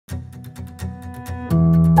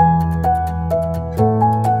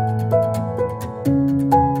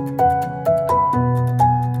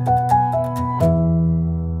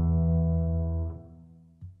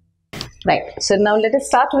So now let us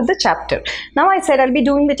start with the chapter. Now I said I'll be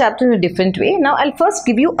doing the chapter in a different way. Now I'll first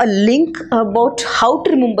give you a link about how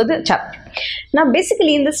to remember the chapter. Now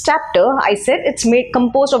basically in this chapter I said it's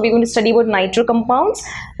composed of, we're going to study about nitro compounds,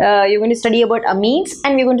 you're going to study about amines,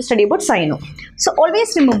 and we're going to study about cyano. So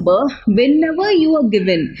always remember, whenever you are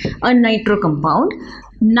given a nitro compound,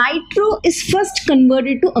 nitro is first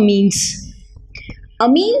converted to amines.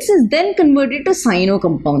 Amines is then converted to cyano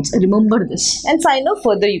compounds. Remember this. And cyano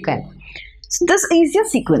further you can. So this is your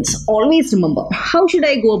sequence. Always remember. How should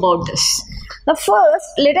I go about this? Now first,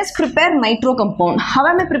 let us prepare nitro compound. How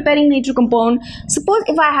am I preparing nitro compound? Suppose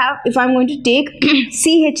if I'm going to take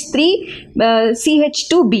CH3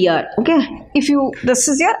 CH2Br. Okay, this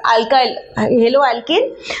is your alkyl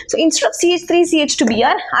haloalkane. So instead of CH3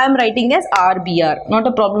 CH2Br, I am writing as RBr. Not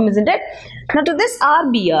a problem, isn't it? Now to this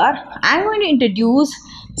RBr, I am going to introduce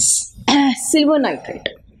silver nitrate.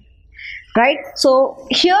 Right? So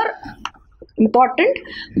here, important,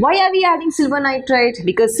 why are we adding silver nitrate?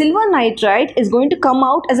 Because silver nitrate is going to come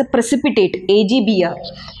out as a precipitate, AgBr,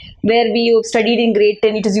 where we have studied in grade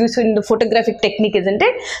 10. It is used in the photographic technique, isn't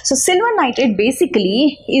it? So silver nitrate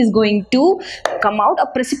basically is going to come out, a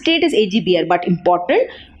precipitate is AgBr, but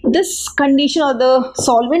important, this condition or the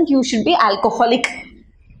solvent used should be alcoholic.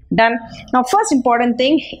 Done. Now first important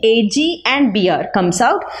thing, Ag and Br comes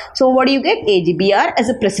out. So what do you get? AgBr as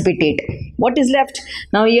a precipitate. What is left?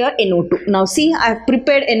 Now here NO2. Now see, I have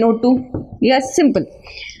prepared NO2. Yes, simple.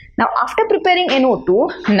 Now after preparing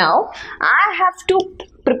NO2, now I have to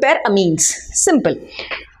prepare amines. Simple.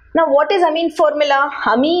 Now what is amine formula?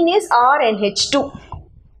 Amine is RNH2.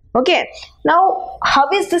 Okay, now how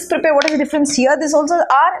is this prepared? What is the difference here? This is also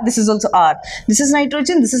R, this is also R. This is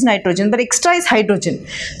nitrogen, but extra is hydrogen.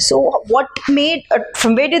 So what made,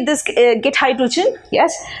 from where did this get hydrogen?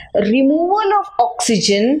 Yes, removal of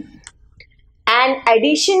oxygen and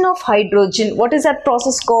addition of hydrogen. What is that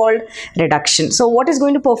process called? Reduction. So what is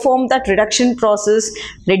going to perform that reduction process?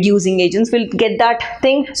 Reducing agents will get that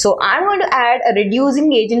thing. So I'm going to add a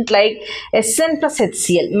reducing agent like SN plus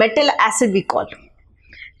HCl, metal acid we call.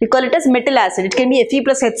 We call it as metal acid. It can be Fe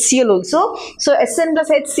plus HCl also. So SN plus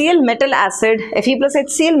HCl, metal acid, Fe plus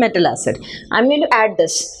HCl, metal acid. I'm going to add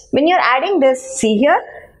this. When you're adding this, see here,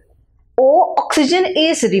 O, oxygen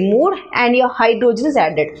is removed and your hydrogen is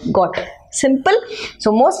added. Got it. Simple.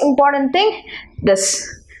 So most important thing, this.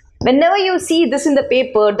 Whenever you see this in the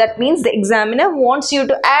paper, that means the examiner wants you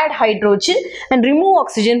to add hydrogen and remove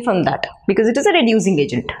oxygen from that because it is a reducing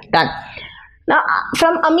agent. Done. Now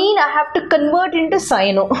from amine I have to convert into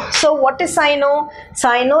cyano. So what is cyano?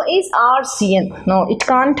 Cyano is RCN. No, it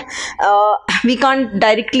can't, we can't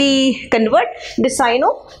directly convert the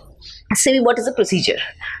cyano. See what is the procedure.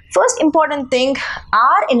 First important thing,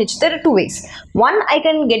 RNH, there are two ways. One I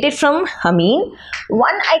can get it from amine,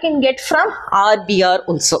 one I can get from RBr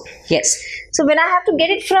also. Yes. So when I have to get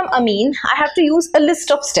it from amine, I have to use a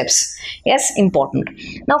list of steps. Yes, important.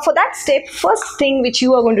 Now for that step, first thing which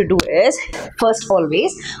you are going to do is, first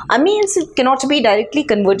always, amines cannot be directly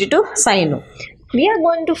converted to cyano. We are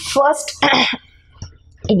going to first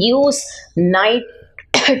use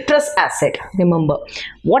nitrous acid. Remember,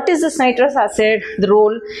 what is this nitrous acid? The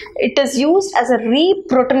role, it is used as a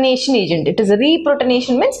reprotonation agent. It is a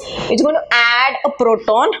reprotonation means it's going to add a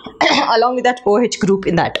proton along with that OH group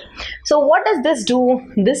in that. So what does this do?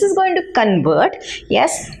 This is going to convert,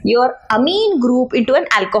 yes, your amine group into an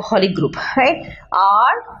alcoholic group, right?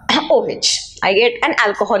 ROH. I get an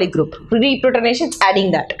alcoholic group. Reprotonation,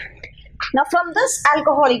 adding that. Now from this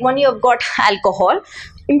alcoholic one, you have got alcohol.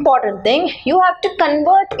 Important thing, you have to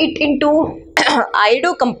convert it into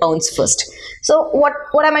iodo compounds first. So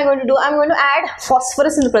what am I going to do? I'm going to add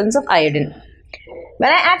phosphorus in the presence of iodine. When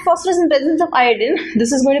I add phosphorus in the presence of iodine,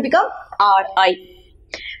 this is going to become Ri.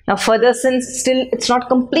 Now further, since still it's not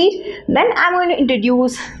complete, then I'm going to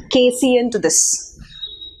introduce KCN to this.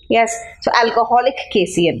 Yes, so alcoholic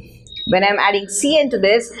KCN. When I'm adding Cn to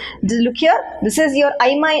this, look here, this is your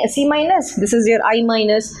C minus, this is your I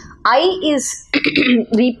minus. I is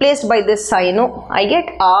replaced by this cyano. I get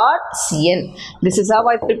RCN. This is how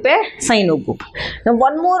I prepare cyano group. Now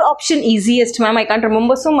one more option, easiest, ma'am, I can't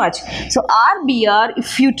remember so much. So RBr,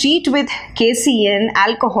 if you treat with KCN,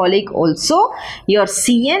 alcoholic also, your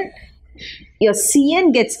CN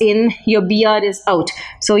gets in, your Br is out.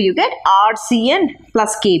 So you get RCN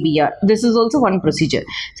plus KBr. This is also one procedure.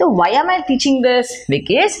 So why am I teaching this?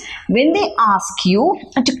 Because when they ask you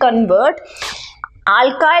to convert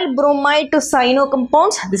alkyl bromide to cyano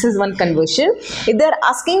compounds, this is one conversion. If they are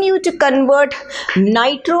asking you to convert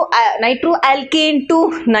nitroalkane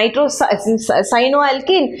to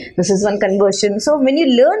cyanoalkane, this is one conversion. So when you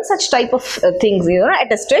learn such type of things, you know,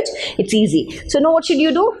 at a stretch, it's easy. So now what should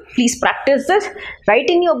you do? Please practice this. Write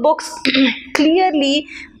in your books clearly.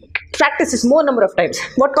 Practice this more number of times.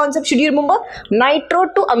 What concept should you remember? Nitro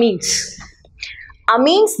to amines.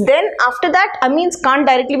 Amines, then after that amines can't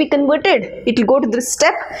directly be converted. It will go to this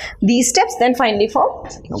step, these steps, then finally form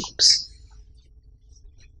cyano groups.